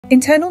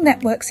Internal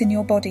networks in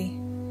your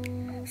body.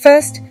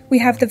 First, we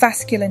have the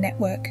vascular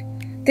network.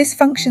 This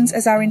functions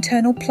as our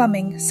internal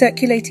plumbing,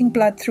 circulating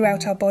blood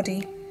throughout our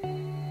body.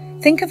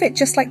 Think of it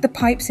just like the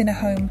pipes in a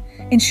home,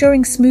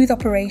 ensuring smooth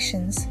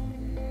operations.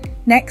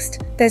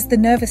 Next, there's the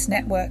nervous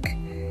network.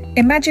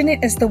 Imagine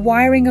it as the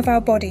wiring of our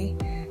body,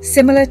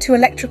 similar to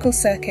electrical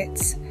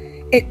circuits.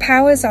 It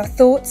powers our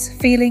thoughts,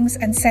 feelings,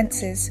 and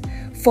senses,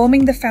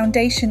 forming the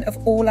foundation of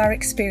all our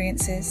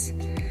experiences.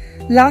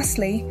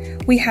 Lastly,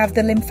 we have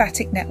the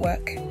lymphatic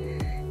network.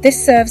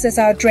 This serves as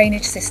our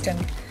drainage system,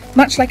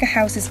 much like a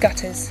house's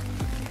gutters.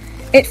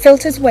 It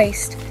filters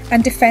waste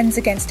and defends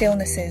against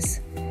illnesses.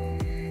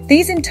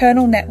 These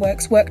internal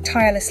networks work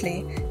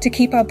tirelessly to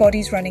keep our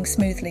bodies running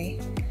smoothly.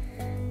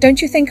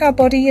 Don't you think our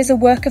body is a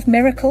work of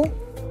miracle?